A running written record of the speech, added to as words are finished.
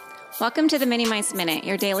Welcome to the Minnie Mice Minute,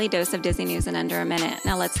 your daily dose of Disney news in under a minute.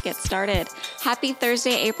 Now let's get started. Happy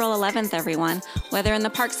Thursday, April 11th, everyone. Weather in the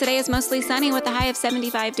parks today is mostly sunny with a high of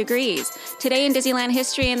 75 degrees. Today in Disneyland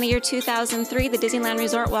history in the year 2003, the Disneyland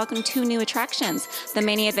Resort welcomed 2 new attractions, the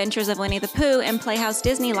Many Adventures of Winnie the Pooh and Playhouse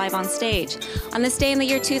Disney live on stage. On this day in the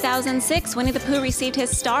year 2006, Winnie the Pooh received his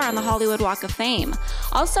star on the Hollywood Walk of Fame.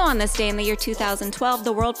 Also on this day in the year 2012,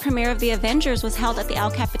 the world premiere of the Avengers was held at the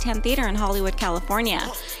Capitan Theater in Hollywood, California.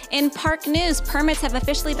 In park news, permits have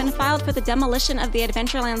officially been filed for the demolition of the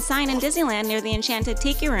Adventureland Sign in Disneyland near the Enchanted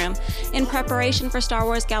Tiki Room in preparation for Star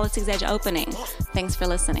Wars Galaxy's Edge opening. Thanks for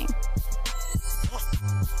listening.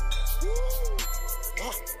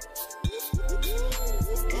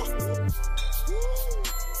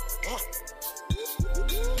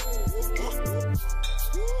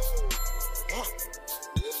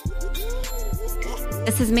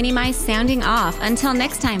 This is Minnie Mice sounding off. Until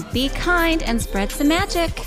next time, be kind and spread some magic.